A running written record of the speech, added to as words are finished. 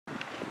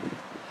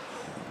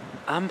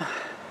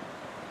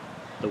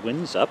The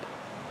wind's up.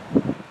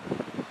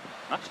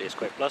 Actually, it's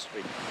quite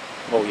blustery.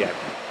 Oh yeah.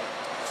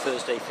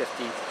 Thursday,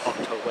 15th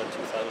October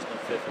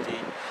 2015,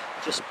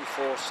 just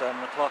before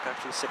 7 o'clock,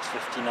 actually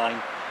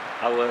 6:59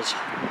 hours,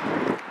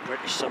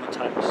 British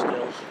summertime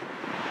still.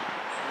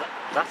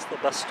 That's the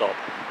bus stop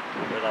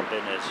where that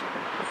bin is.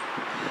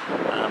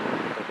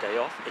 The day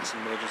off, it's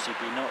an emergency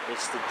B note.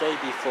 It's the day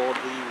before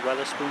the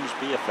Wetherspoons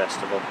Beer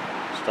Festival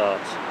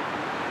starts.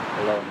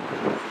 Alone.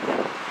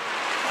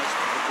 Nice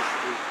British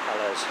blue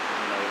colours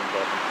in Iron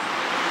Bottom.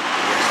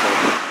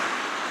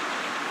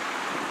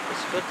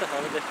 It's good to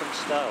have a different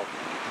style.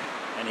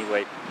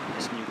 Anyway,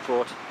 it's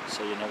Newport,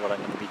 so you know what I'm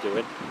going to be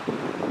doing.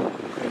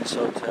 Queen's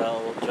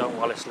Hotel, John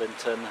Wallace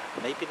Linton,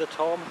 maybe the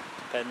Tom,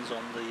 depends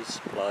on the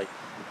supply.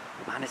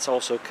 And it's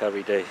also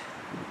curry day.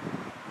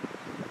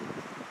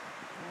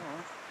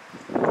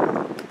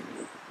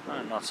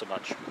 Not so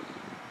much.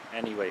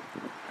 Anyway,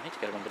 I need to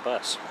get on the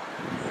bus,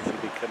 which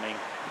will be coming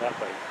that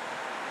way.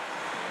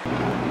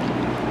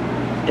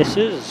 This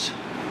is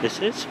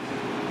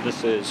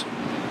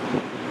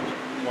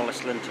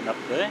Wallace Linton up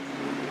there.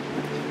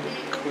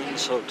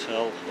 Queen's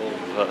Hotel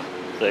over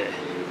there.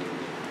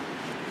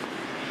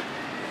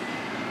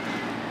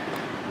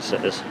 It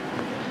says,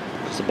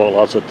 because the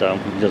bollards are down,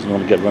 he doesn't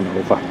want to get run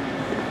over.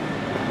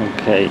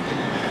 Okay.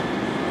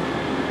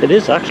 It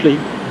is actually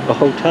a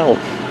hotel.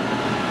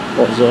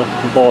 Or is a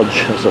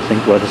lodge, as I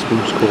think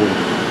Wetherspoons called it.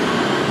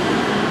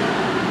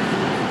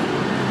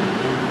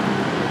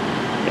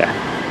 Yeah.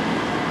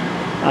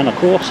 And of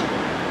course.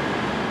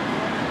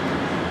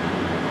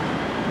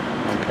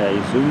 Okay,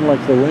 zoom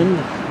like the wind.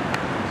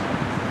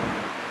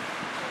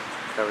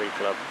 Curry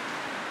Club.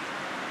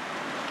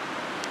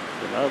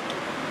 Zoom out.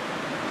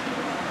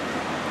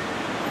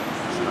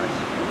 That's nice.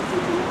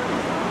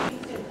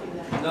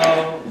 No.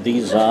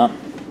 These are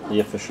the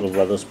official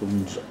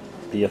Wetherspoons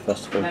Beer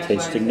Festival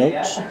tasting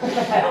notes.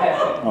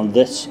 And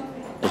this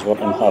is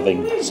what I'm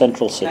having.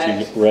 Central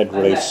City Red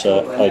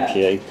Racer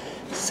IPA.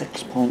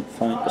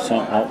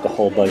 6.5%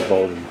 alcohol by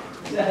volume.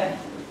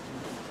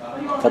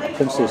 At the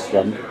Princess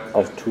Run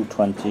of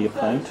 $2.20 a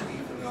pint,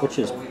 which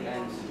is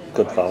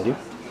good value.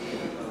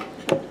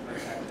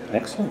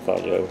 Excellent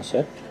value, I would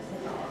say.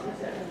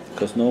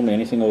 Because normally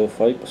anything over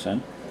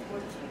 5%.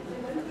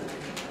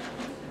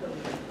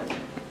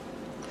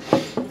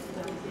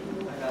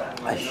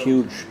 A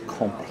huge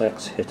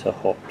complex hit of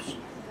hops.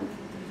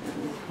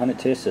 And it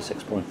tastes at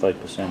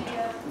 6.5%.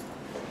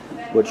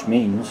 Which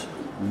means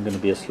I'm going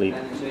to be asleep.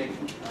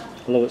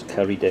 Although it's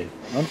curry day.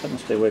 I wonder if I can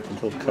stay awake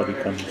until curry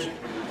comes.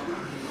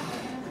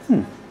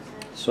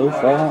 So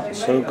far,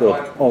 so good.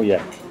 Oh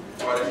yeah.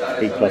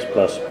 B++.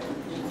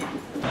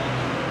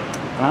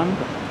 And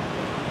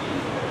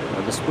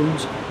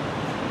Wetherspoons,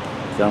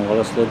 John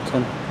Wallace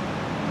Linton.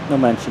 No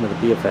mention of the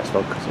beer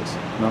festival because it's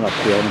not up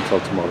here until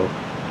tomorrow.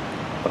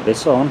 But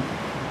it's on.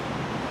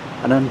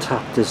 And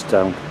Untappd is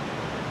down.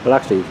 Well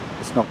actually,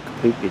 it's not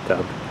completely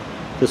down.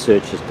 The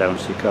search is down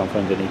so you can't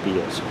find any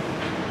beers.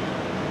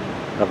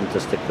 Having to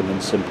stick them in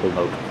simple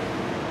mode.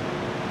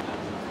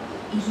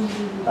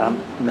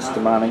 Mr.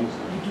 Manning,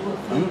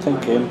 I'm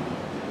thinking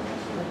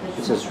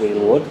this is real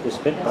wood. It's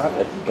a bit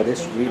battered, but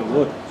it's real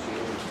wood.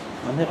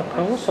 And there are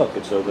power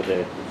sockets over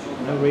there. I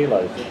didn't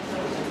realise.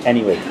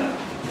 Anyway,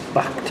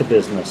 back to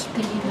business.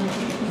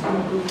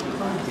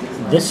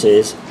 This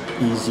is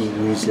Easy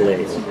Weasel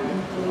Ale.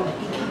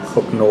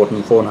 Hook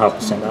Norton,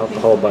 4.5%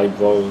 alcohol by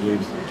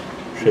volume.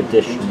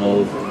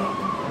 Traditional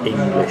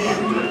English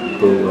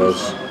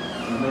brewers.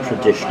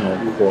 Traditional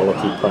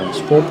quality pints.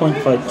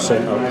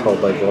 4.5% alcohol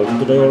by volume.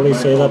 Did I already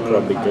say that?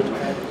 Probably did.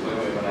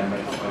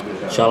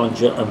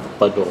 Challenger and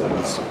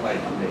Buggles.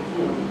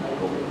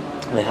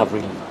 They have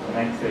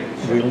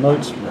real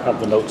notes. They have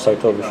the notes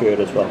out over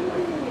here as well.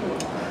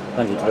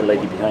 Thank you to the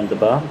lady behind the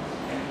bar.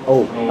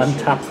 Oh,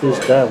 Untappd is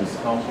down.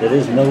 There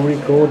is no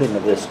recording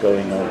of this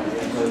going on.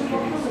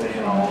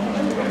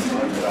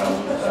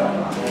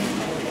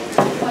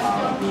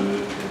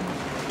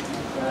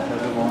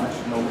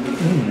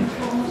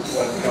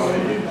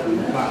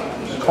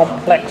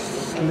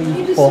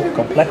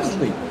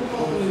 Complexly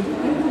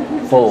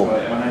full.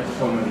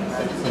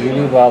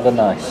 Really rather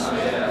nice.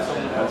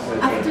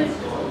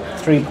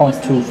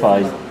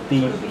 3.25 B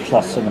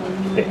plus and a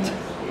bit.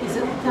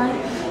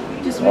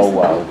 Oh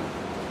wow.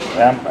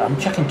 I'm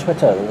checking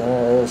Twitter.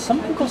 Some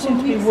people seem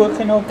to be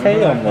working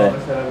okay on there.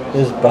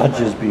 This badge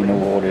has been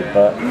awarded,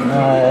 but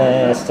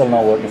it's still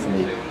not working for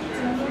me.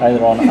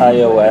 Either on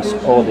iOS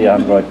or the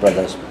Android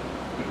brothers.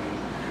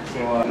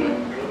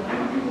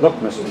 Look,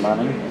 Mr.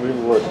 Manning,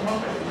 real wood.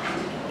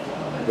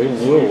 Real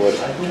wood.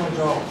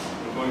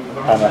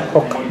 And a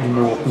Hook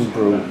Norton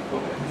brew.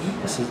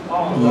 This is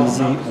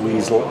Easy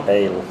Weasel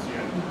Ale.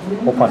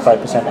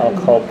 4.5%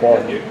 alcohol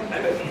volume.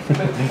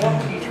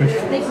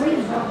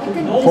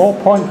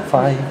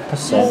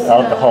 4.5%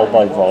 alcohol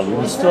by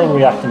volume. Still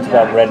reacting to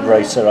that Red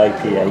Racer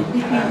IPA.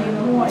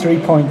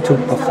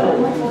 3.2 percent.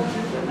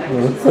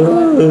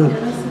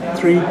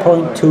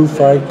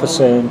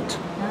 3.25%.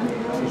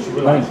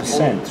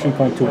 9%.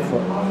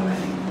 3.24.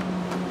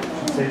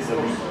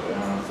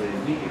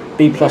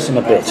 B plus and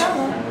a bit.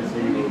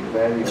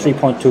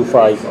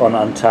 3.25 on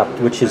Untappd,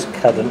 which is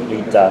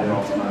currently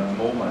done.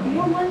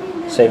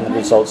 Saving the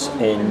results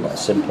in a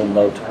simple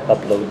note,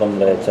 upload them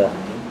later.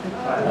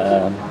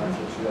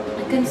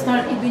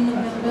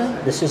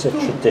 This is a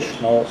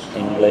traditional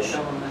English,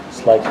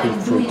 slightly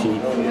fruity,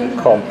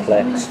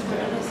 complex,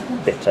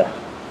 bitter,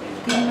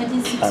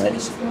 and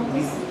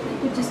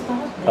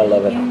I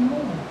love it.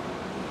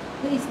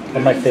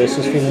 And my face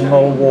is feeling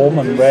more warm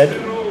and red.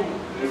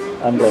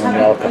 I'm going on the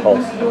alcohol.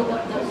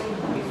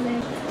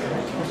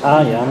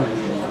 I am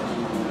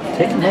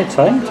taking my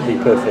time, to be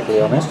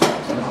perfectly honest.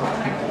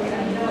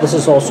 This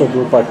is also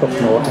brewed by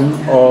Hook Norton,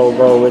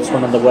 although it's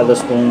one of the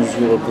Wetherspoons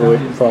we were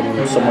brewing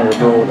from somewhere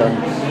abroad, and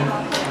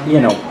you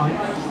know,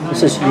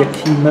 this is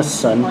Yakima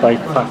Sun by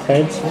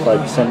Fatheads,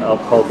 5%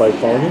 alcohol by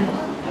volume,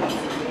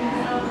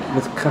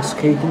 with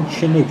cascading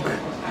Chinook.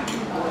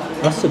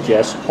 That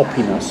suggests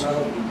hoppiness.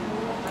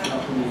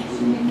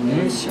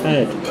 Nice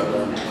head.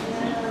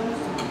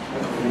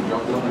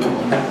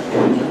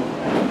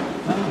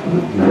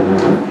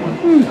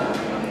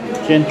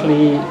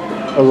 Gently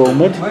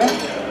aromaed,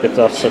 if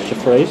that's such a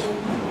phrase.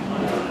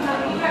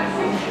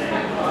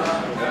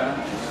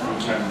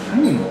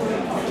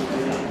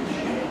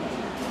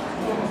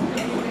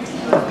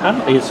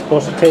 Apparently it's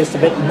supposed to taste a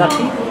bit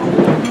nutty.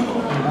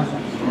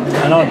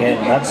 I'm not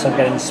getting nuts, I'm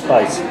getting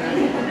spice.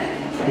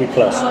 B+.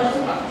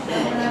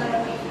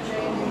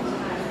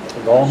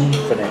 Long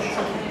finish.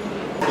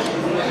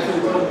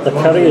 The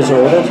curry is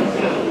ordered.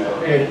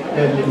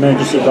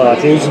 Emergency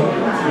barges.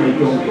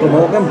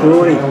 Glamorgan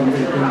Brewery.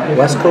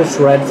 West Coast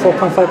Red,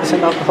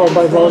 4.5% alcohol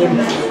by volume.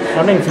 I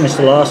haven't even finished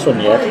the last one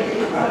yet,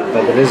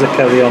 but there is a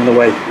curry on the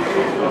way.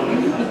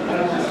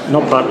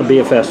 Not part of the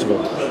beer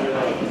festival.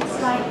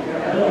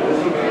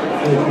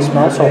 It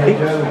smells hoppy.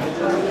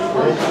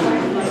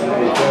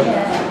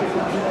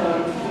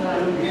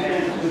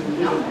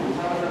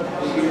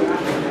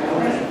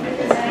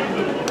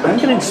 I'm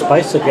getting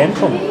spice again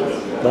from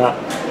that,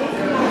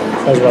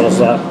 as well as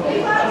that.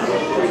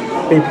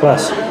 B+.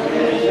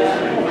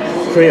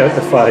 3 out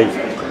of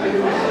 5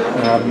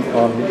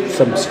 on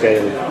some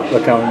scale. I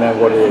can't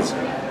remember what it is.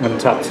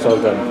 Untappd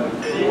still done.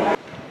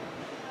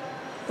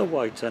 The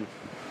white one.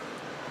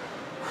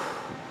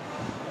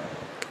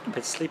 A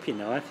bit sleepy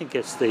now. I think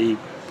it's the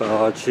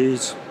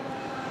barges.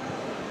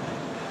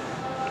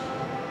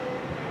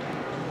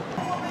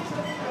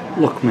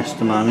 Look,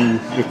 Mr. Manning,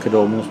 it could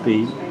almost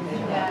be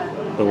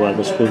the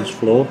Wetherspoons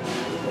floor.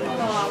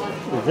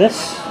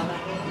 This,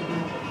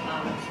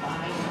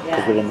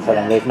 because we're in the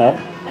Fun Lake now,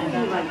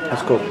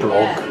 let's go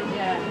blog.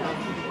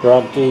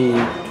 Bradley,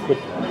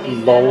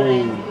 lol,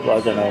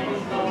 I don't know,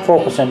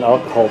 4%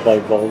 alcohol by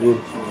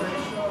volume.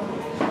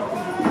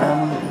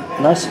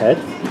 Nice head.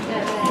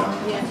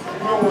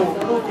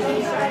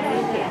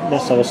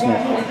 Let's have a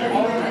sniff.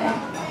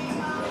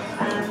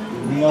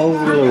 No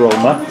real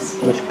aroma,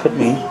 which could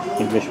mean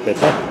English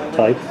bitter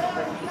type.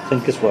 I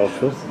think it's Welsh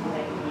though.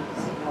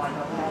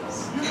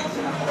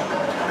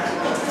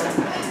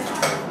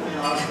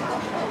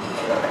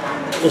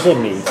 Is it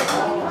me?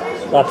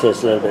 That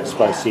is a little bit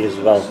spicy as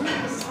well.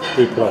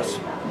 B+.